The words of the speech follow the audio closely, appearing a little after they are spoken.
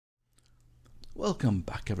Welcome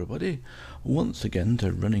back everybody, once again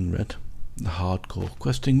to Running Red, the hardcore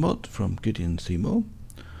questing mod from Gideon Seymour.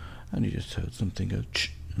 And you just heard something go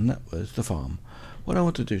ch, and that was the farm. What I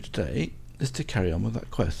want to do today is to carry on with that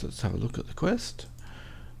quest. Let's have a look at the quest.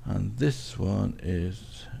 And this one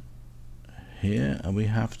is here, and we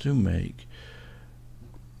have to make,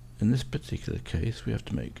 in this particular case, we have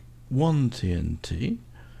to make 1 TNT.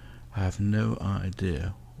 I have no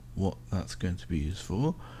idea what that's going to be used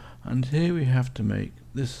for. And here we have to make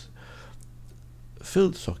this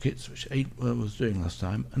filled sockets, which ain't what I was doing last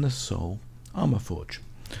time, and a Soul Armour Forge.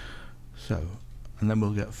 So, and then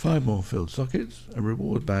we'll get 5 more filled sockets, a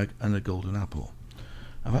reward bag, and a golden apple.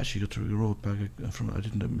 I've actually got a reward bag from, I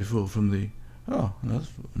didn't do it before, from the, oh,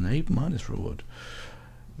 that's an A- reward.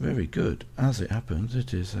 Very good. As it happens,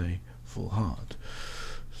 it is a full heart.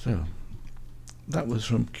 So, that was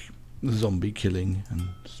from the zombie killing and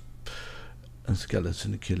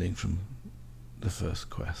skeleton killing from the first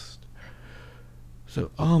quest. So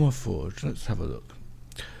Armour Forge, let's have a look.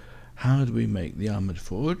 How do we make the Armoured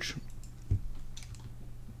Forge?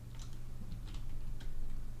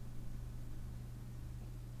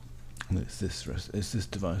 And it's this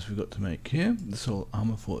device we've got to make here, the Soul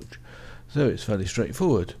Armour Forge. So it's fairly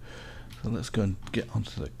straightforward. So let's go and get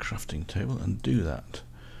onto the crafting table and do that.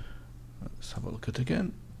 Let's have a look at it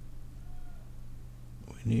again.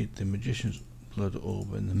 We need the Magician's Blood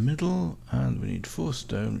orb in the middle, and we need 4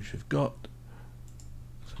 stone, which we've got.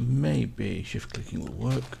 So maybe shift clicking will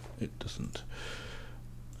work. It doesn't.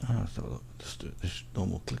 Let's have a look. Let's do it this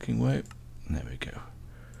normal clicking way. There we go.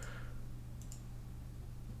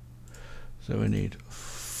 So we need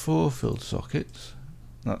 4 filled sockets.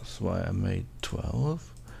 That's why I made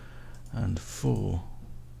 12, and 4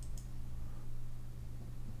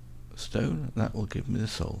 stone. That will give me the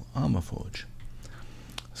Soul Armour Forge.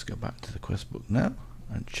 Let's go back to the quest book now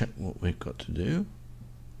and check what we've got to do.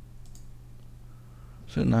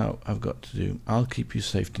 So now I've got to do, I'll keep you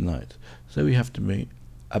safe tonight. So we have to make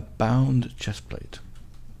a bound chestplate.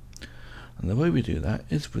 And the way we do that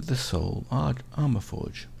is with the Soul Armour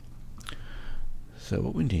Forge. So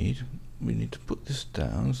what we need to put this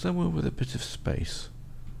down somewhere with a bit of space.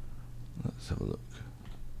 Let's have a look.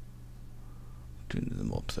 Doing the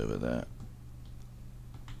mobs over there.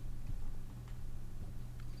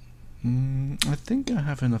 I think I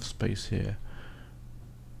have enough space here.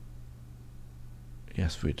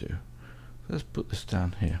 Yes, we do. So let's put this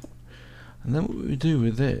down here. And then what we do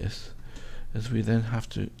with this is we then have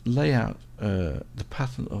to lay out the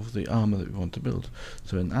pattern of the armor that we want to build.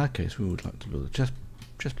 So in our case, we would like to build a chest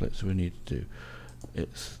plate, so we need to do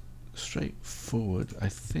it's straightforward, I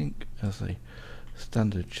think, as a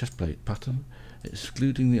standard chest plate pattern,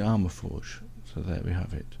 excluding the armor forge. So there we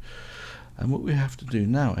have it. And what we have to do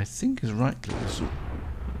now, I think, is right click this.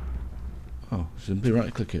 Oh, simply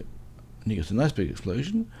right click it, and you get a nice big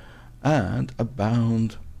explosion and a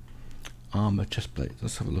bound armor chest plate.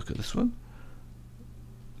 Let's have a look at this one.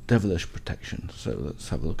 Devilish protection. So let's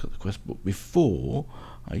have a look at the quest book before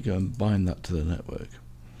I go and bind that to the network.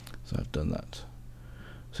 So I've done that.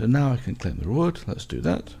 So now I can claim the reward. Let's do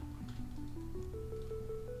that.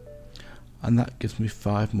 And that gives me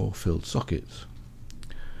 5 more filled sockets,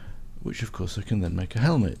 which of course I can then make a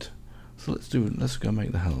helmet. So let's go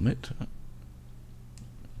make the helmet.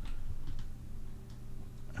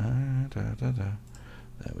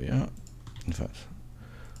 There we are. In fact,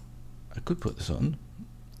 I could put this on,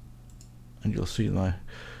 and you'll see my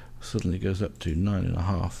suddenly goes up to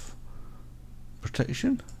 9.5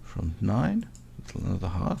 protection from 9, another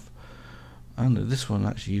half. And this one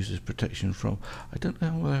actually uses protection from, I don't know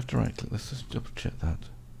whether I have to right click, let's just double check that.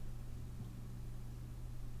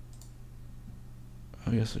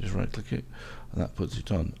 Oh yes, I just right click it and that puts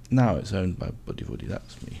it on. Now it's owned by Buddy Woody,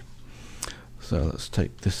 that's me. So let's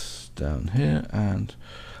take this down here and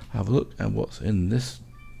have a look at what's in this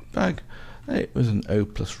bag. It was an O+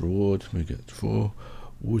 reward. We get 4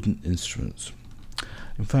 wooden instruments.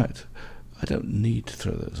 In fact, I don't need to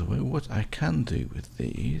throw those away. What I can do with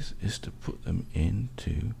these is to put them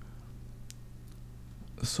into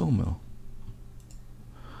the sawmill,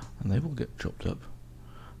 and they will get chopped up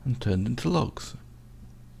and turned into logs.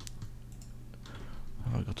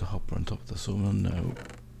 Have I got a hopper on top of the sawmill? No.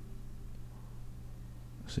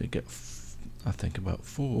 So you get, I think, about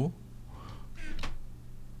 4.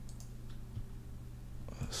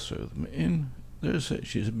 Let's throw them in. There's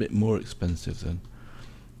actually a bit more expensive than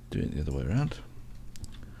doing it the other way around.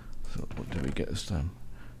 So what do we get this time?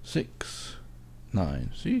 6,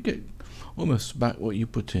 9. So you get almost back what you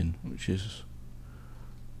put in, which is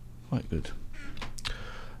quite good.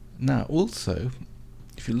 Now also,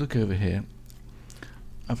 if you look over here,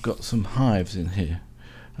 I've got some hives in here,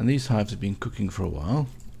 and these hives have been cooking for a while,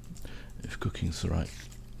 if cooking's the right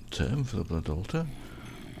term for the blood altar.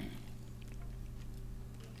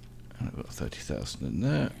 And I've got 30,000 in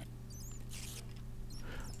there.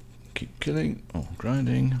 Keep killing, or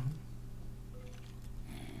grinding.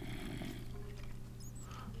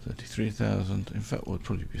 33,000. In fact, what would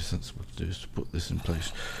probably be sensible to do is to put this in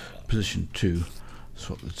place, position 2,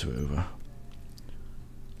 swap the 2 over.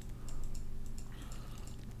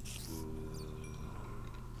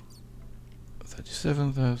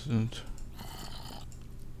 $37,000.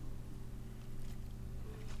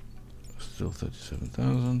 Still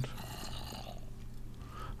 37,000. And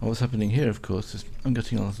what's happening here, of course, is I'm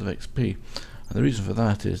getting a lot of XP, and the reason for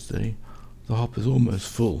that is the hop is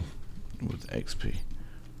almost full with XP.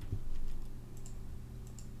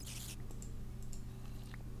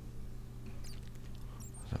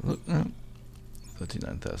 So look now,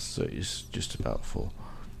 39,000. So it's just about full.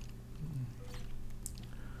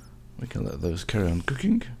 We can let those carry on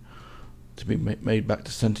cooking to be made back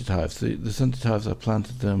to scented hives. The scented hives, I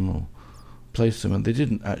planted them or placed them, and they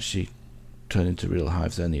didn't actually turn into real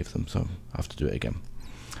hives, any of them, so I have to do it again.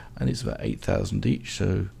 And it's about 8,000 each,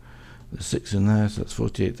 so there's 6 in there, so that's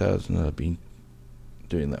 48,000, and I've been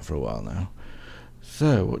doing that for a while now.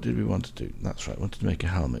 So what did we want to do? That's right, I wanted to make a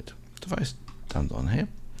helmet. So if I stand on here,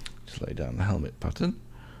 just lay down the helmet pattern.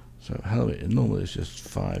 So helmet normally is just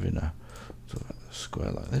 5 in a sort of a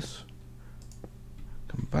square like this.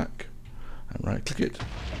 Come back and right click it,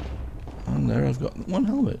 and there I've got one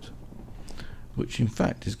helmet, which in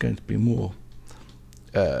fact is going to be more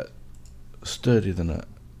sturdy than a...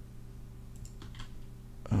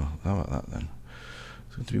 Oh, how about that then?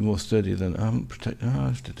 It's going to be more sturdy than... I haven't protected... Oh, I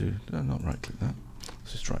have to do... not right click that.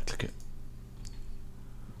 Let's just right click it.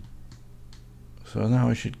 So now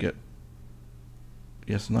I should get...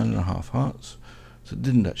 Yes, 9.5 hearts. So it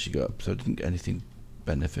didn't actually go up, so I didn't get anything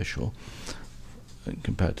beneficial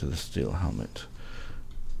compared to the steel helmet.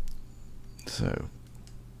 So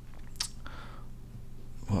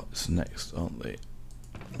what's next on the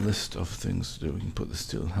list of things to do? We can put the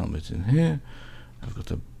steel helmet in here. I've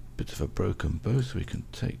got a bit of a broken bow, so we can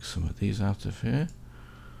take some of these out of here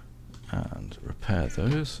and repair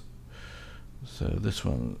those. So this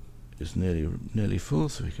one is nearly full,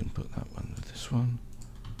 so we can put that one with this one.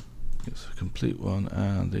 It's a complete one,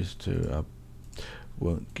 and these two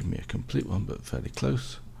won't give me a complete one, but fairly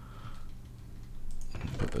close.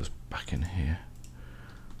 Put those back in here.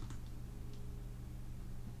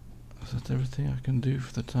 Is that everything I can do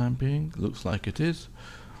for the time being? Looks like it is.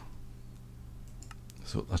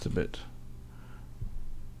 Sort that a bit.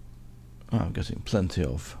 Oh, I'm getting plenty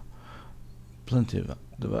of.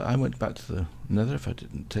 I went back to the Nether, if I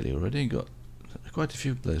didn't tell you already. Got quite a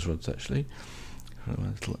few blaze rods actually. For a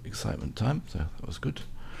little excitement time, so that was good.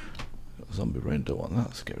 Got a zombie brain, don't want that.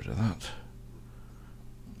 Let's get rid of that.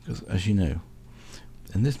 Because as you know,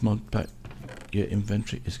 in this mod pack, your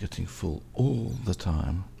inventory is getting full all the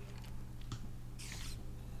time.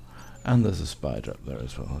 And there's a spider up there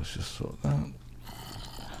as well. Let's just sort that.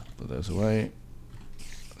 Put those away.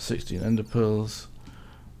 16 ender pearls.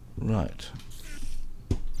 Right.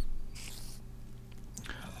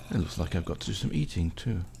 It looks like I've got to do some eating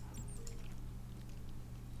too.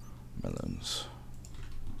 Melons.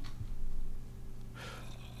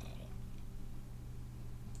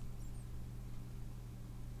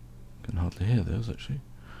 Can hardly hear those actually.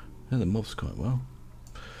 Hear the mobs quite well.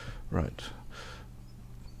 Right.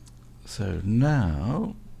 So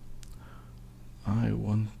now I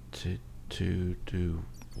wanted to do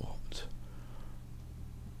what?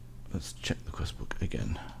 Let's check the quest book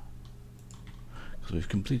again. Because we've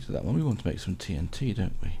completed that one. We want to make some TNT,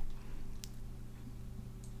 don't we?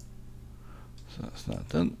 So that's that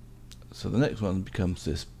done. So the next one becomes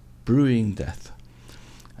this brewing death.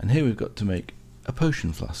 And here we've got to make a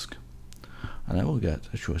potion flask. And I will get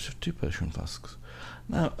a choice of 2 potion flasks.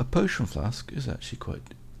 Now a potion flask is actually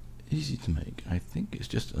quite easy to make. I think it's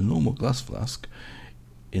just a normal glass flask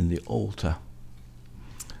in the altar.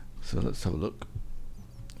 So let's have a look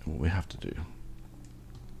at what we have to do.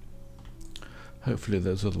 Hopefully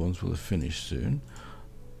those other ones will have finished soon.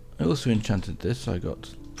 I also enchanted this. I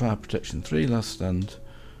got fire protection 3, last stand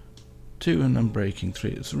 2, and unbreaking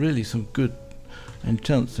 3. It's really some good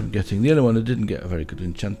enchants I'm getting. The only one I didn't get a very good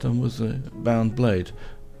enchant on was the bound blade,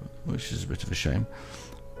 which is a bit of a shame,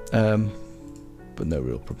 but no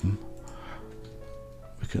real problem.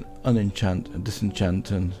 We can unenchant and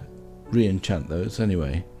disenchant and re-enchant those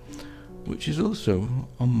anyway, which is also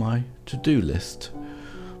on my to-do list.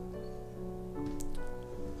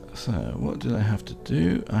 So what did I have to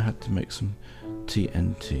do? I had to make some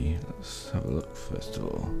TNT. Let's have a look first of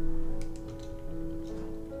all.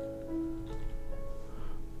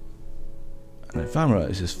 And if I'm right,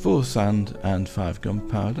 this is 4 sand and 5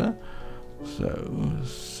 gunpowder. So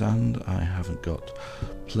sand I haven't got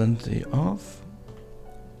plenty of.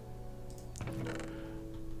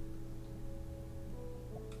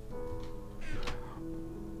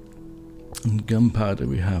 And gunpowder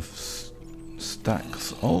we have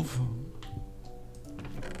stacks of.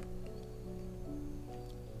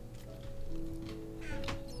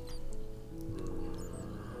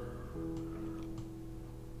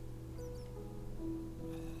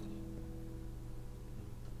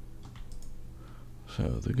 So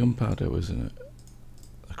the gunpowder was in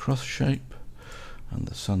a cross shape and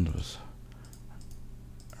the sand was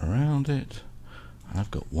around it. And I've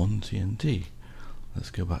got 1 TNT. Let's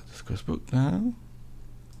go back to the quest book now.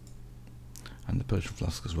 And the potion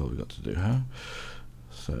flask as well we've got to do, huh?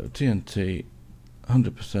 So TNT,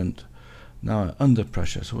 100%. Now I'm under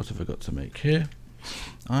pressure, so what have I got to make here?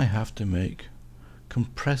 I have to make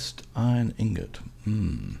compressed iron ingot.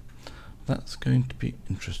 That's going to be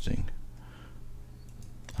interesting.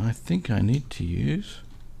 I think I need to use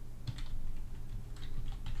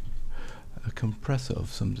a compressor of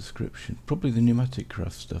some description. Probably the pneumatic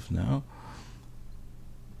craft stuff now.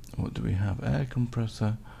 What do we have? Air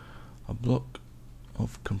compressor, a block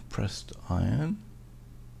of compressed iron,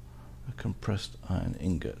 a compressed iron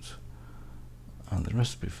ingot. And the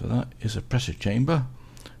recipe for that is a pressure chamber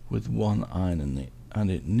with 1 iron in it. And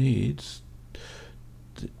it needs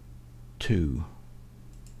 2.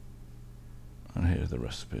 And here are the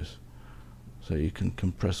recipes. So you can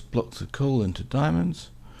compress blocks of coal into diamonds,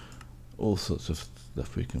 all sorts of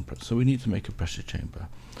stuff we can press. So we need to make a pressure chamber.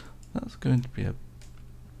 That's going to be a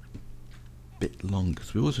bit long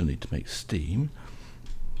because we also need to make steam.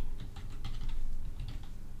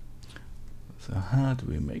 So how do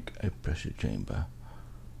we make a pressure chamber?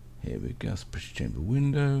 Here we go, pressure chamber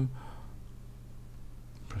window.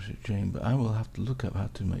 Pressure chamber. I will have to look up how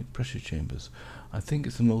to make pressure chambers. I think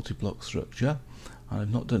it's a multi-block structure.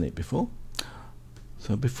 I've not done it before.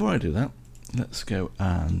 So before I do that, let's go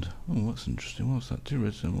and what's interesting? What's that? 2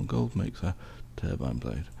 redstone, 1 gold makes a turbine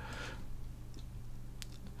blade.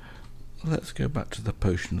 Let's go back to the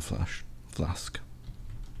potion flask.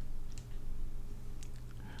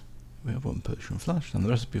 We have 1 potion flask, and the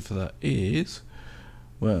recipe for that is,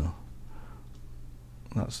 well,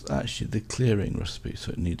 that's actually the clearing recipe,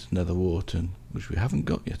 so it needs nether wart, which we haven't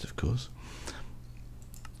got yet, of course.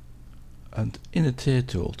 And in a tier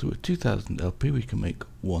 2 altar with 2000 LP, we can make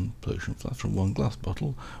 1 potion flask from 1 glass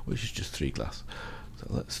bottle, which is just 3 glass. So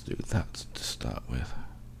let's do that to start with.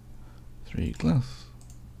 3 glass.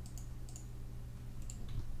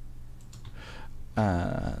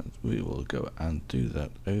 And we will go and do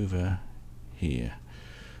that over here.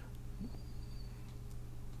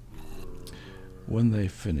 When they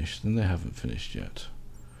finish, then they haven't finished yet.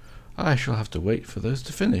 I shall have to wait for those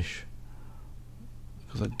to finish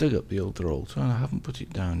because I dug up the older altar and I haven't put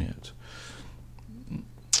it down yet.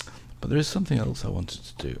 But there is something else I wanted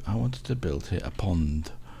to do. I wanted to build here a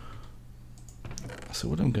pond. So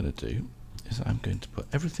what I'm going to do is I'm going to put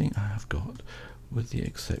everything I have got, with the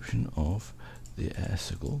exception of the air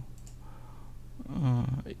sigil.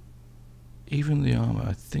 Even the armor,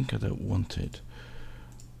 I think I don't want it.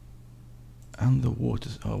 And the water,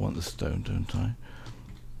 I want the stone, don't I?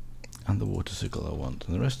 And the water sigil I want,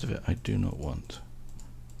 and the rest of it I do not want.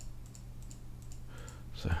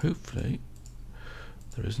 So hopefully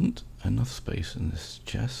there isn't enough space in this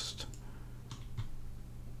chest.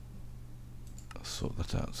 I'll sort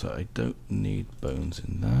that out. So I don't need bones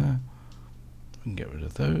in there. We can get rid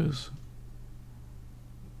of those.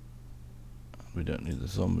 We don't need the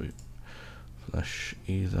zombie flesh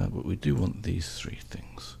either, but we do want these 3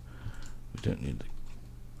 things. We don't need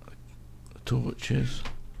the torches,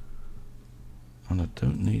 and I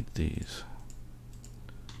don't need these.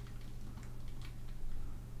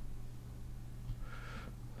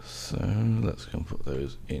 So let's go and put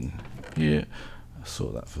those in here. I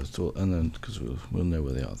saw that first of all, and then because we'll know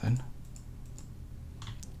where they are then.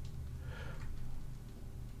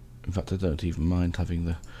 In fact, I don't even mind having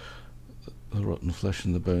the rotten flesh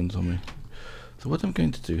and the bones on me. So what I'm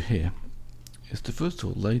going to do here is to first of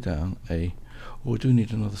all lay down a, we do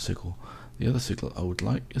need another sigil. The other sigil I would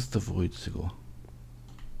like is the void sigil.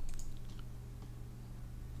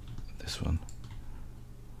 This one.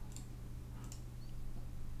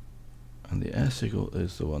 And the air sigil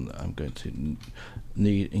is the one that I'm going to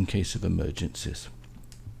need in case of emergencies.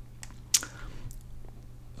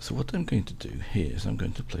 So what I'm going to do here is I'm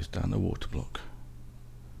going to place down a water block.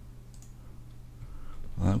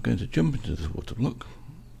 I'm going to jump into this water block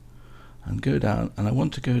and go down, and I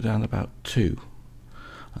want to go down about 2,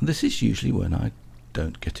 and this is usually when I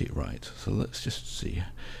don't get it right. So let's just see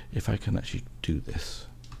if I can actually do this.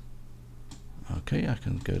 Okay, I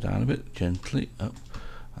can go down a bit gently up,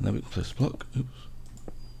 and then we can place the block. Oops.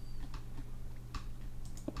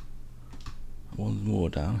 One more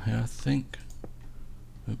down here, I think.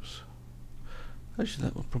 Oops. Actually,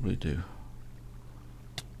 that will probably do.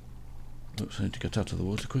 Oops, I need to get out of the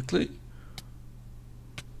water quickly.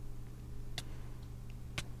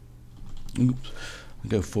 Oops. And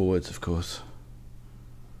go forwards, of course.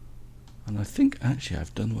 And I think actually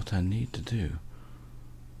I've done what I need to do.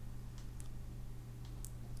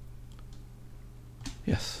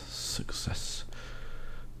 Yes, success.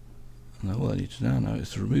 Now all I need to now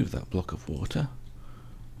is to remove that block of water.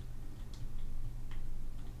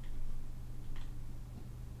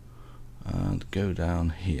 And go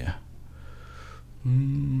down here.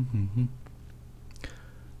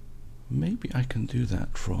 Maybe I can do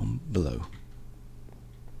that from below.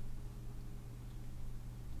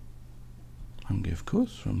 And of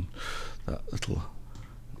course from that little...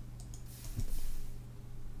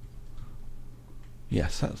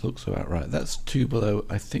 Yes, that looks about right. That's 2 below.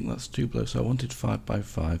 I think that's 2 below. So I wanted 5 by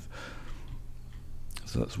 5.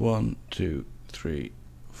 So that's 1, 2, 3,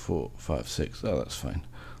 4, 5, 6. Oh, that's fine.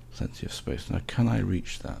 Plenty of space. Now, can I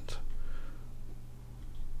reach that?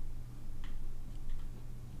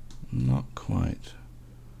 Not quite.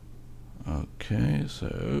 Okay,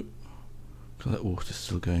 so that water's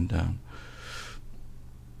still going down.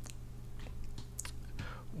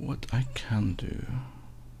 What I can do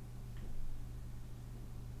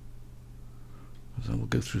is I will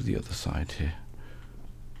go through the other side here.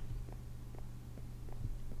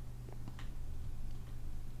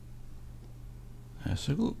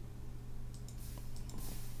 So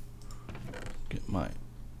get my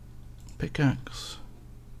pickaxe.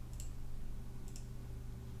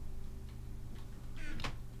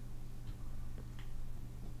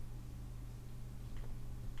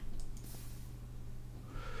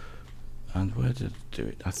 And where did it do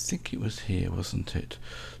it? I think it was here, wasn't it?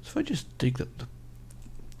 So if I just dig up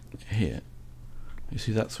here, you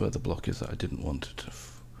see that's where the block is that I didn't want it to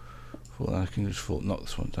fall. I can just knock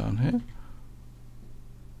this one down here.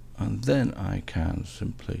 And then I can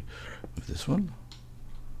simply move this one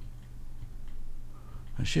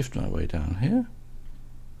and shift my way down here.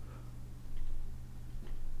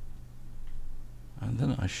 And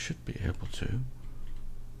then I should be able to...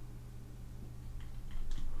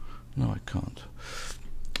 No, I can't.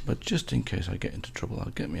 But just in case I get into trouble,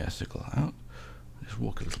 I'll get my icicle out. Just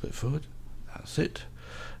walk a little bit forward. That's it.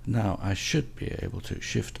 Now I should be able to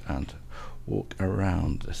shift and walk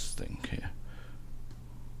around this thing here.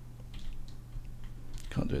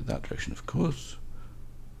 Can't do it that direction, of course.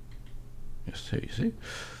 Yes, here you see.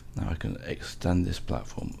 Now I can extend this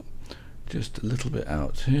platform just a little bit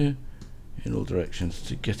out here in all directions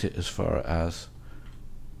to get it as far as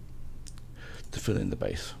to fill in the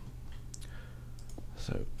base.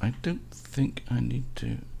 So I don't think I need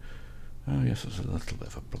to... Oh yes, that's a little bit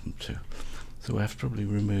of a problem too. So I have to probably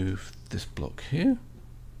remove this block here.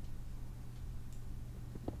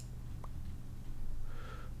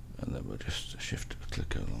 And then we'll just shift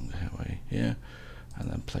click along the way here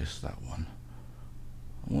and then place that one.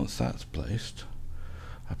 And once that's placed,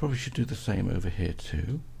 I probably should do the same over here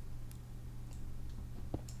too.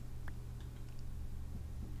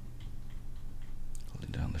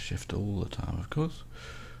 Holding down the shift all the time, of course.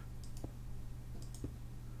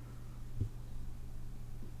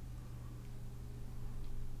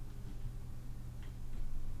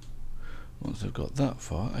 Once I've got that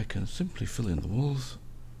far, I can simply fill in the walls.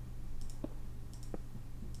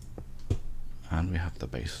 And we have the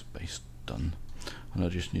base done. And I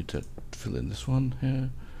just need to fill in this one here.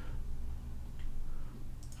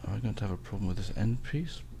 Are I going to have a problem with this end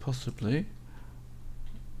piece? Possibly.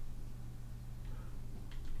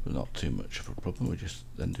 But not too much of a problem. We just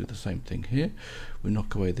then do the same thing here. We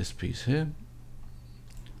knock away this piece here.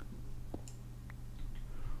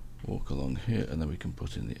 Walk along here, and then we can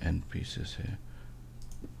put in the end pieces here.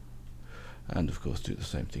 And of course do the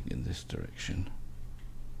same thing in this direction.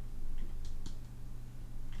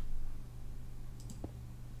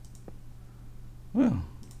 Well,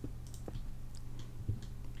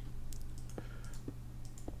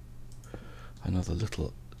 another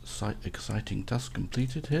little exciting task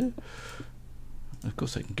completed here. Of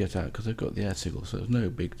course I can get out because I've got the air signal, so it's no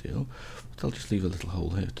big deal. But I'll just leave a little hole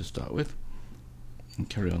here to start with and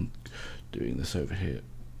carry on doing this over here.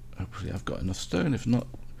 Hopefully I've got enough stone. If not,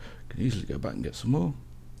 I can easily go back and get some more.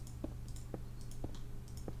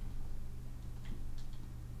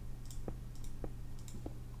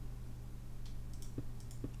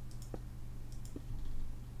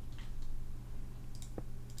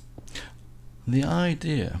 And the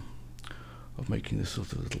idea of making this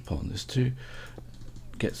sort of little pond is to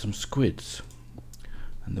get some squids.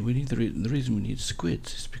 And the reason we need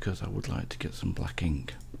squids is because I would like to get some black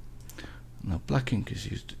ink. Now black ink is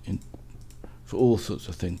used for all sorts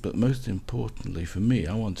of things, but most importantly for me,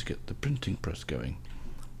 I want to get the printing press going.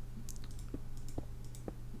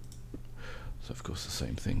 So of course the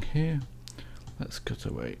same thing here. Let's cut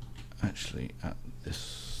away actually at this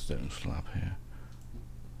stone slab here.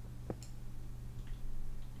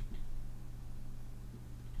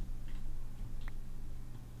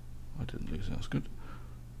 I didn't lose, that's good.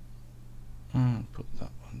 And put that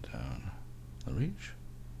one down the reach.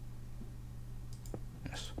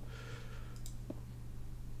 Yes.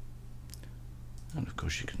 And of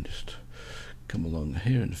course you can just come along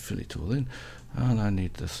here and fill it all in. And I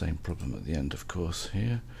need the same problem at the end, of course,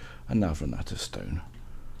 here. And now I've run out of stone.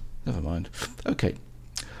 Never mind. Okay.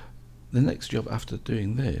 The next job after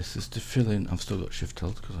doing this is to fill in. I've still got shift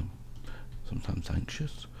held because I'm sometimes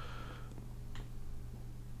anxious.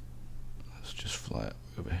 Let's just fly it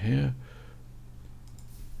over here.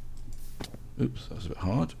 Oops, that was a bit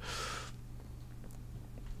hard.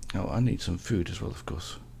 Oh, I need some food as well, of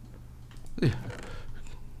course. Yeah.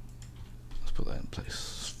 Let's put that in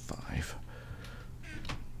place 5.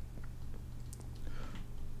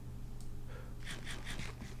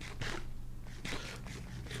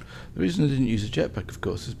 The reason I didn't use a jetpack, of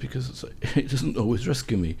course, is because it doesn't always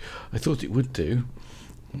rescue me. I thought it would do,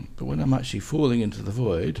 but when I'm actually falling into the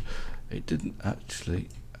void, it didn't actually.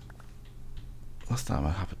 Last time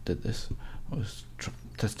I did this, I was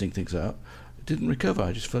testing things out. It didn't recover.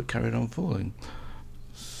 I just carried on falling.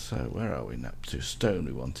 So where are we now? To stone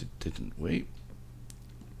we wanted, didn't we?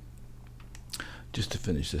 Just to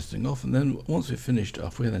finish this thing off, and then once we've finished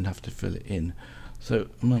off, we then have to fill it in. So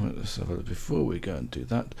a moment, let's have a look before we go and do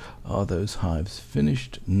that. Are those hives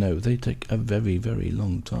finished? No, they take a very, very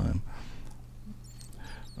long time.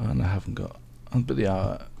 And I haven't got, but they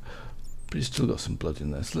are, but it's still got some blood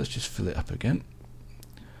in there. So let's just fill it up again.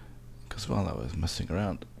 Because while I was messing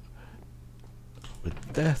around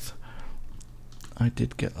with death, I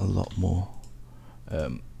did get a lot more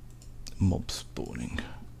mob spawning.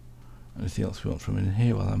 Anything else we want from in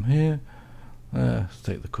here while I'm here? Let's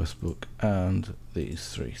take the quest book and these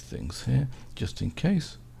 3 things here, just in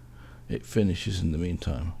case it finishes in the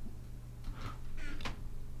meantime.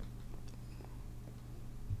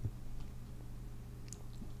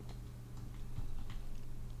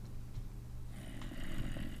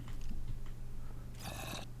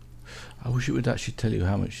 I wish it would actually tell you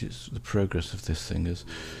how much it's the progress of this thing is.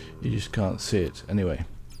 You just can't see it. Anyway,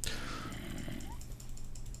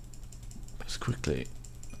 let's quickly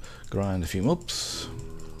grind a few mobs,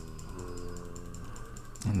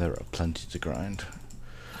 and there are plenty to grind.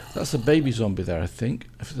 That's a baby zombie there, I think.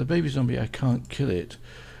 If it's a baby zombie, I can't kill it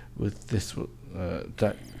with this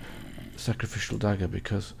sacrificial dagger,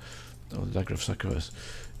 because, or the dagger of sacrifice.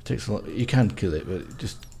 It takes a lot. You can kill it, but it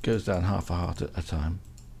just goes down half a heart at a time.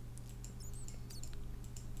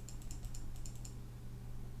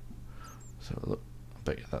 So look, I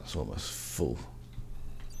bet you that's almost full.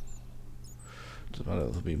 Doesn't matter,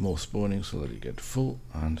 there'll be more spawning, so let it get full.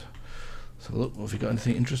 And so look, have we got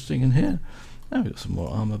anything interesting in here? Now we've got some more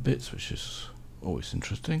armor bits, which is always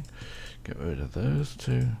interesting. Get rid of those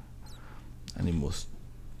too.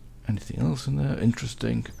 Anything else in there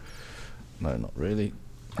interesting? No, not really.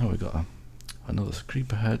 Oh, we got another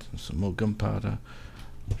creeper head and some more gunpowder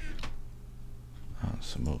and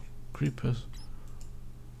some more creepers.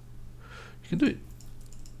 You can do it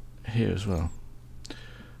here as well.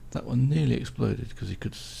 That one nearly exploded because he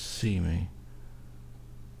could see me.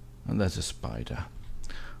 And there's a spider.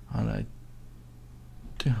 And I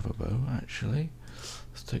do have a bow, actually.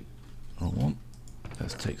 Let's take wrong one.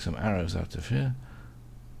 Let's take some arrows out of here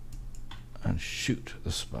and shoot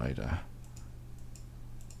the spider.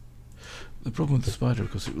 The problem with the spider,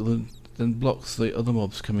 of course, it will then blocks the other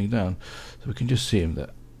mobs coming down. So we can just see him there.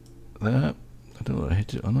 I don't know whether I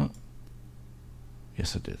hit it or not.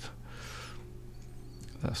 Yes, I did.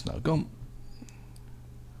 That's now gone.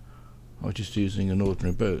 I was just using an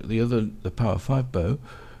ordinary bow. The power 5 bow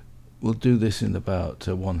will do this in about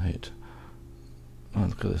 1 hit. Oh,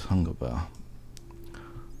 look at this hunger bar.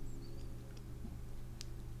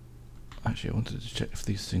 Actually, I wanted to check if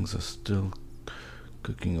these things are still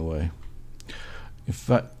cooking away. In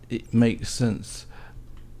fact, it makes sense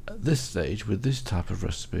at this stage with this type of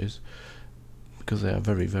recipes, because they are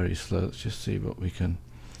very, very slow. Let's just see what we can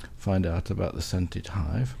find out about the scented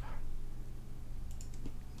hive.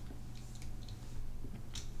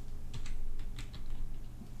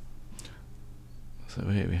 So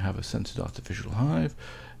here we have a scented artificial hive.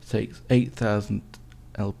 takes 8,000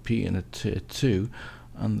 LP in a tier 2,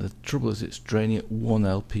 and the trouble is it's draining at 1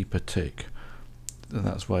 LP per tick, and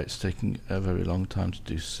that's why it's taking a very long time to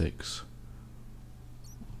do 6.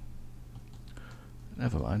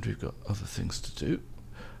 Never mind, we've got other things to do,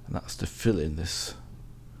 and that's to fill in this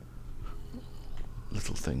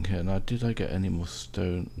little thing here. Now, did I get any more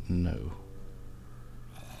stone? No.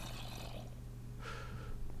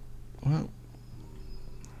 Well,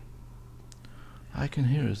 I can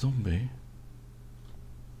hear a zombie.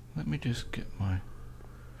 Let me just get my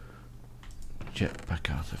jetpack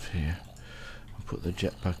out of here and put the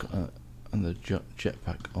jetpack and the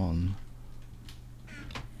jetpack on,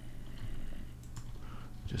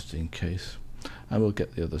 just in case. And we'll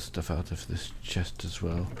get the other stuff out of this chest as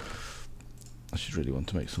well. I should really want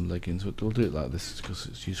to make some leggings, but we'll do it like this because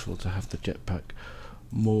it's useful to have the jetpack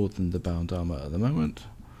more than the bound armor at the moment.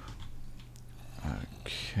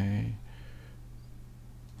 Okay.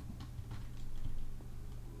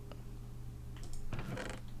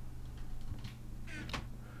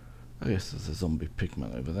 Oh yes, there's a zombie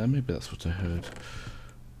pigman over there. Maybe that's what I heard.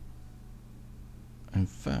 In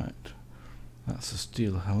fact, that's a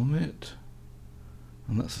steel helmet.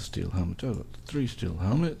 And that's a steel helmet. Oh, I've got 3 steel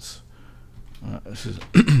helmets. This is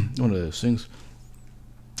one of those things.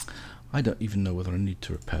 I don't even know whether I need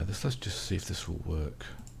to repair this. Let's just see if this will work.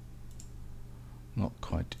 Not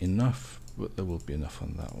quite enough, but there will be enough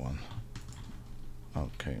on that one.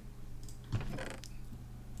 Okay.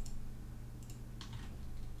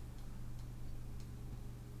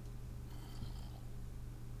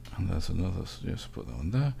 And there's another, so just put that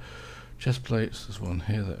one there. Chest plates, there's one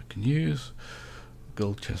here that I can use.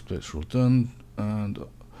 Gold chest plates are all done. And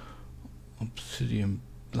obsidian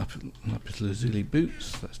lapis lazuli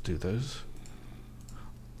boots, let's do those.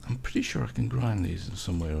 I'm pretty sure I can grind these in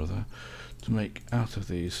some way or other to make out of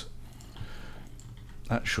these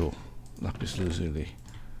actual lapis lazuli,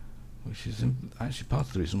 which is actually part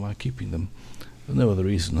of the reason why I'm keeping them. For no other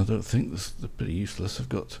reason. I don't think they're pretty useless. I've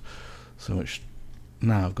got so much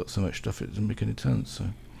now. I've got so much stuff it doesn't make any sense. So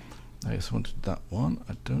I guess I wanted that one.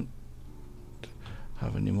 I don't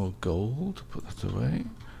have any more gold. Put that away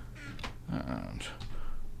and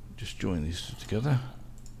just join these two together.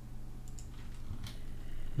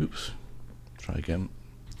 Oops. Try again.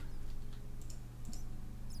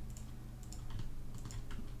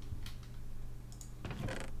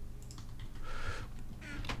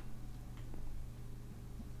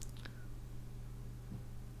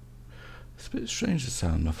 It's a bit strange, the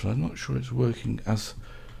sound muffler. I'm not sure it's working as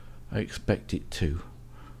I expect it to.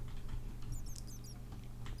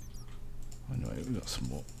 Anyway, we've got some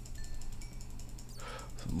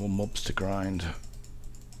more mobs to grind.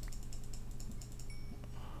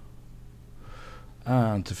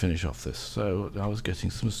 And to finish off this, so I was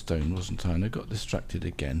getting some stone, wasn't I? And I got distracted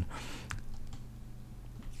again.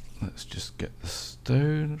 Let's just get the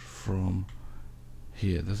stone from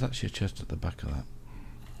here. There's actually a chest at the back of that.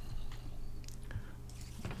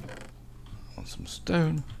 I want some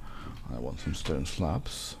stone. I want some stone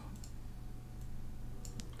slabs.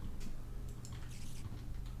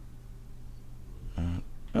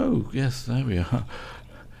 Oh yes, there we are.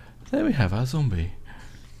 There we have our zombie.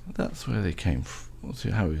 That's where they came from. Let's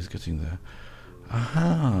see how he was getting there.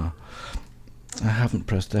 Aha! I haven't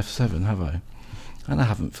pressed F7, have I? And I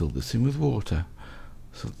haven't filled this in with water.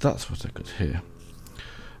 So that's what I got here.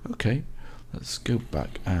 Okay, let's go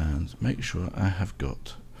back and make sure I have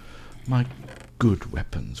got my good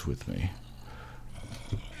weapons with me.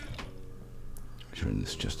 Which are in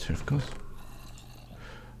this chest here, of course.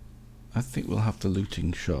 I think we'll have the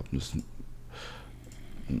looting sharpness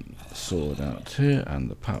sword out here,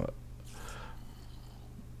 and the power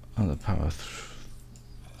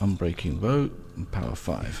unbreaking bow, and power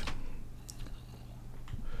 5.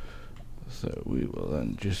 So we will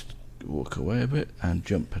then just walk away a bit and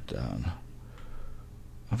jump it down.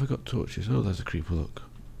 Have I got torches? Oh, there's a creeper, look.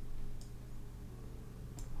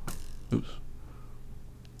 Oops.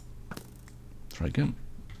 Try again.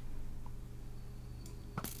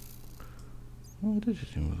 Oh, I did hit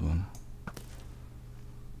him with one.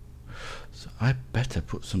 So I better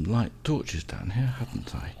put some light torches down here,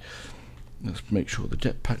 hadn't I? Let's make sure the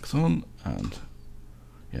jetpack's on, and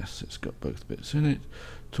yes, it's got both bits in it.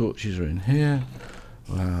 Torches are in here.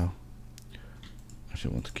 Wow.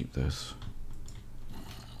 Actually, I want to keep those.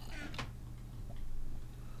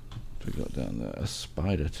 What have we got down there? A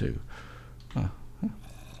spider too. Ah, huh.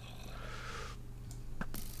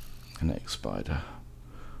 An egg-spider.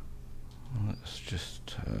 Let's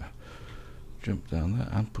just jump down there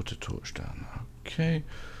and put a torch down. Okay.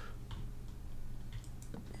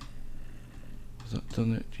 Has that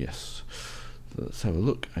done it? Yes. So let's have a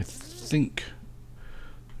look. I think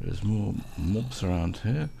there's more mobs around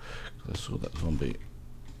here. I saw that zombie.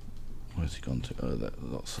 Where's he gone to? Oh, there,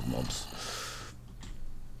 lots of mobs.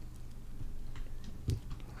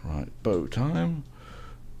 Right, bow time.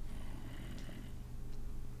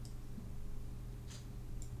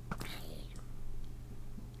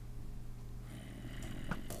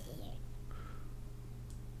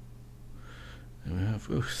 There we have.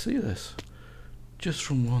 Oh, see this? Just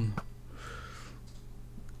from one.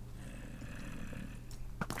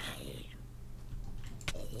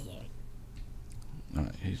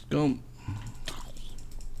 Right, he's gone.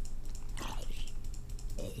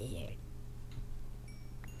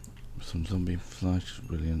 Some zombie flash,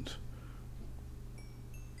 brilliant.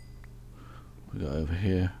 We got over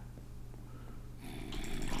here.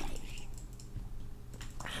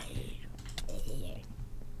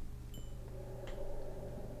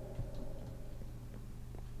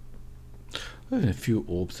 There's a few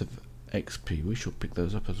orbs of XP. We shall pick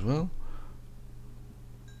those up as well.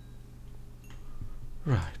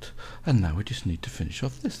 Right, and now we just need to finish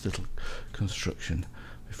off this little construction.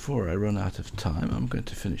 Before I run out of time, I'm going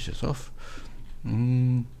to finish this off.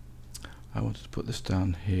 I wanted to put this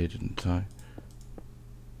down here, didn't I? I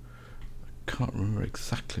can't remember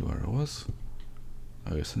exactly where I was.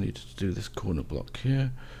 Oh yes, I needed to do this corner block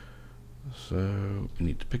here. So we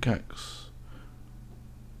need the pickaxe.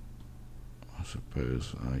 I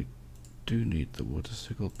suppose I do need the water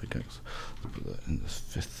sickle pickaxe. I'll put that in this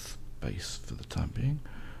 5th base for the time being.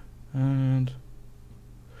 And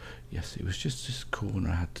yes, it was just this corner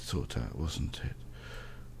I had to sort out, wasn't it?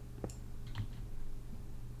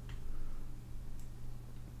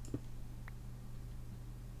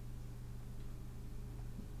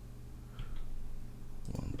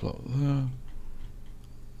 One block there.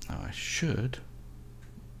 Now I should.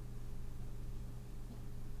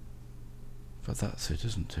 But that's it,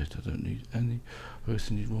 isn't it? I don't need any. I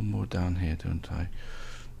also need one more down here, don't I?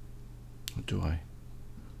 Or do I?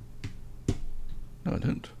 No, I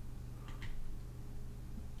don't.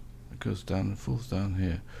 It goes down and falls down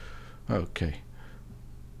here. Okay.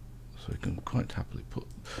 So we can quite happily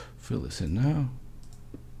fill this in now.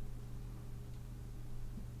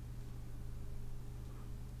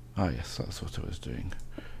 Ah yes, that's what I was doing.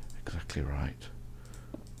 Exactly right.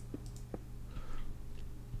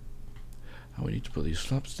 And we need to put these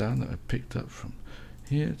slabs down that I picked up from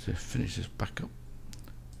here to finish this back up.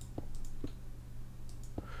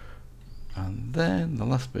 And then the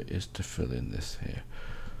last bit is to fill in this here.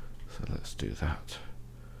 So let's do that.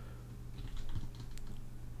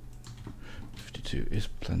 52 is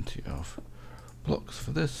plenty of blocks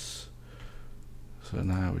for this. So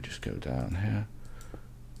now we just go down here.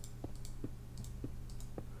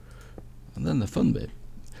 And then the fun bit,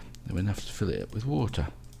 then we have to fill it up with water.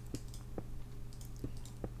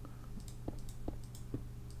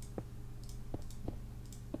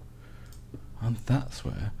 And that's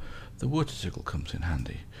where the water sickle comes in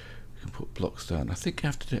handy. We can put blocks down. I think I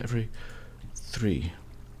have to do it every 3.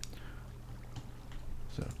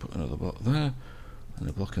 So I put another block there, and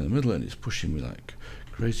a block in the middle, and it's pushing me like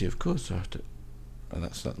crazy, of course. So I have to, and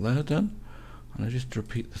that's that layer done. And I just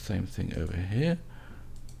repeat the same thing over here.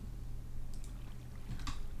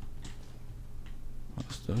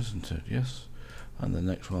 That's done, isn't it? Yes. And the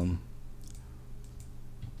next one.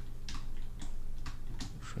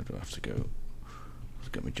 Where do I have to go? Let's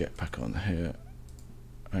get my jetpack on here.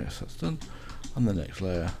 Oh, yes, that's done. And the next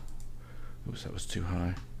layer. Oops, that was too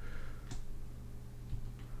high.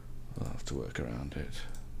 I'll have to work around it.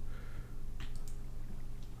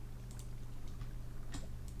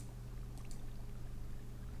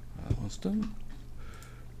 That one's done.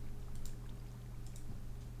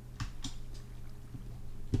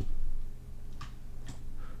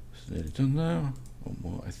 It's nearly done now. One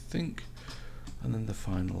more, I think. And then the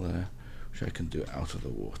final layer, which I can do out of the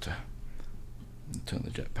water. And turn the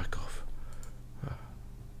jetpack off.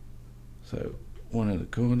 So, one in the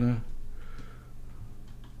corner.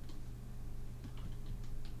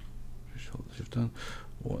 Just hold the shift down.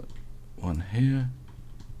 One here.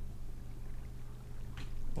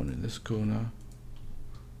 One in this corner.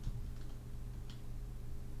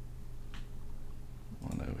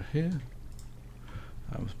 One over here.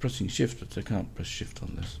 I was pressing shift, but I can't press shift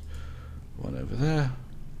on this. One over there.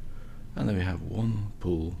 And then we have one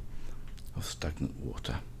pool of stagnant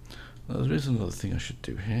water. Now there is another thing I should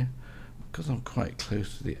do here. Because I'm quite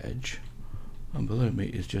close to the edge, and below me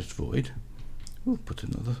is just void, we'll put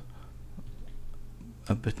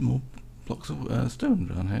a bit more blocks of stone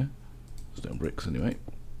down here, stone bricks anyway,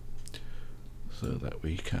 so that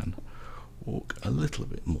we can walk a little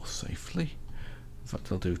bit more safely. In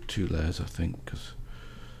fact, I'll do 2 layers, I think,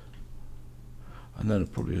 and then I'll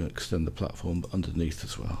probably extend the platform underneath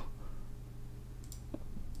as well.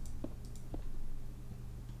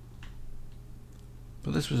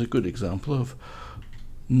 But this was a good example of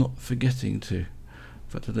not forgetting to, in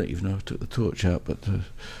fact I don't even know if I took the torch out, but it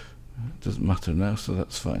doesn't matter now, so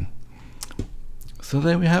that's fine. So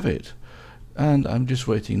there we have it, and I'm just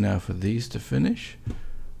waiting now for these to finish,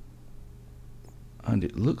 and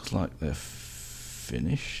it looks like they're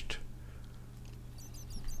finished.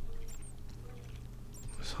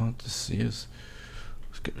 It's hard to see us.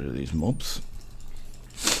 Let's get rid of these mobs.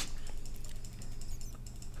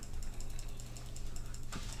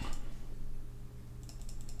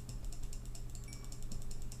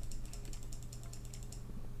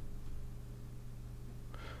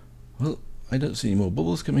 Well, I don't see any more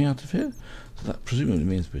bubbles coming out of here, so that presumably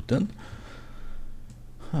means we're done.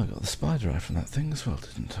 Oh, I got the spider eye from that thing as well,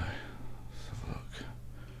 didn't I? Let's have a look.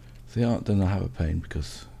 If they aren't done, I have a pain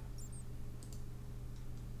because...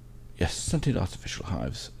 Yes, scented artificial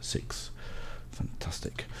hives, 6.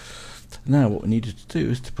 Fantastic. Now what we needed to do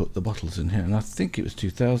is to put the bottles in here, and I think it was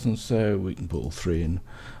 2000, so we can put all 3 in.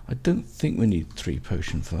 I don't think we need 3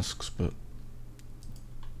 potion flasks, but...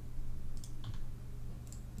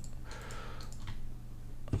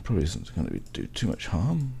 it probably isn't going to do too much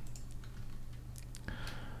harm.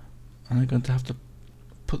 And I'm going to have to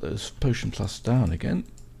put those potion flasks down again.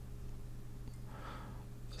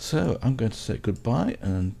 So I'm going to say goodbye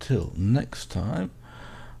until next time.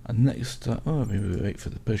 And next time, oh, maybe we wait for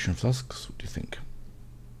the potion flasks. What do you think?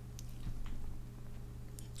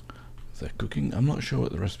 If they're cooking, I'm not sure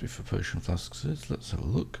what the recipe for potion flasks is. Let's have a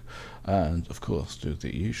look. And of course, do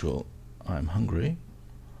the usual. I'm hungry.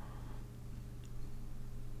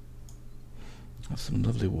 That's some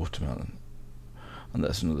lovely watermelon. And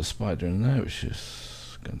there's another spider in there, which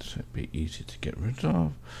is going to be easy to get rid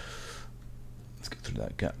of. Let's get through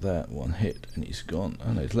that gap there. 1 hit and he's gone.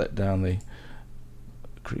 And he's let down the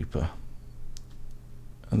creeper.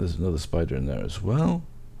 And there's another spider in there as well.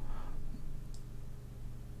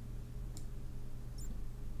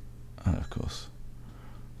 And of course,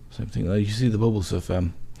 same thing. You see the bubbles of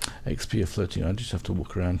XP are floating. I just have to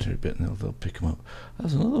walk around here a bit and they'll pick them up.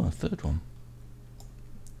 There's another one, 3rd one.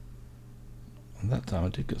 And that time I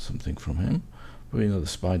did get something from him. Probably another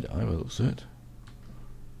spider eye, by the looks of it.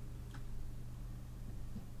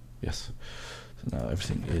 Yes. So now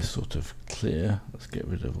everything is sort of clear. Let's get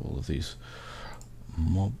rid of all of these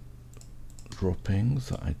mob droppings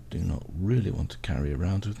that I do not really want to carry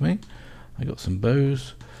around with me. I got some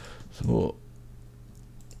bows, some more.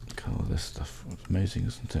 Look at all this stuff. It's amazing,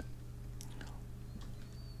 isn't it?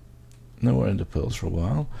 No more ender pearls for a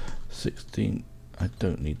while. 16. I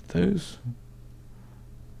don't need those.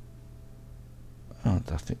 And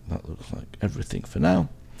I think that looks like everything for now.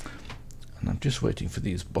 And I'm just waiting for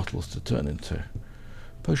these bottles to turn into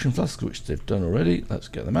potion flasks, which they've done already. Let's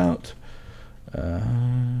get them out. 3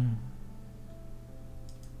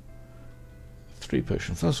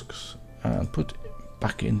 potion flasks and put it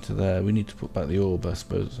back into there. We need to put back the orb, I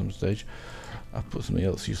suppose, at some stage. I've put something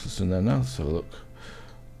else useless in there now, so look.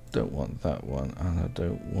 Don't want that one, and I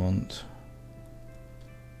don't want...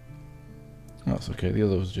 That's okay, the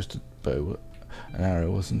other was just a bow, an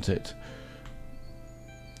arrow, wasn't it?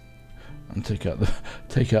 And take out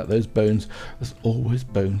those bones. There's always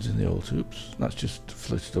bones in the old hoops. That's just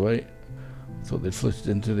floated away. I thought they'd floated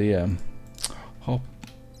into the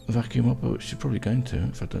vacuum hopper, which you're probably going to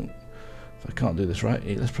if I can't do this right.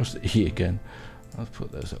 Let's press the E again. I'll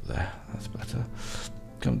put those up there. That's better.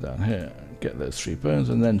 Come down here, get those 3 bones,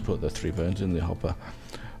 and then put the 3 bones in the hopper.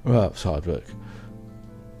 Well, it's hard work.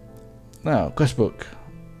 Now, quest book.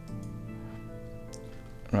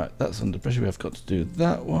 Right, that's under pressure. We have got to do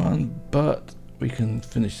that one, but we can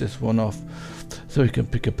finish this one off so we can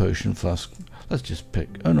pick a potion flask. Let's just pick.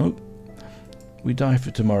 Oh no, we die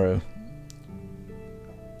for tomorrow.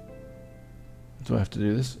 Do I have to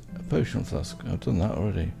do this? A potion flask. I've done that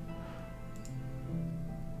already.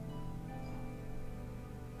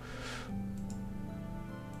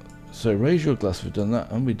 So raise your glass. We've done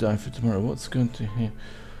that, and we die for tomorrow. What's going to here?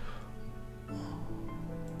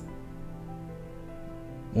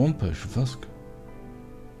 1 potion flask.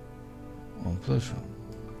 1 potion.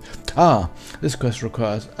 Ah, this quest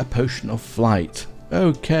requires a potion of flight.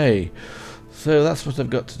 Okay, so that's what I've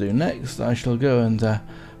got to do next. I shall go and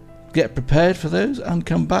get prepared for those and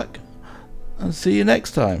come back and see you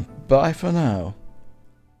next time. Bye for now.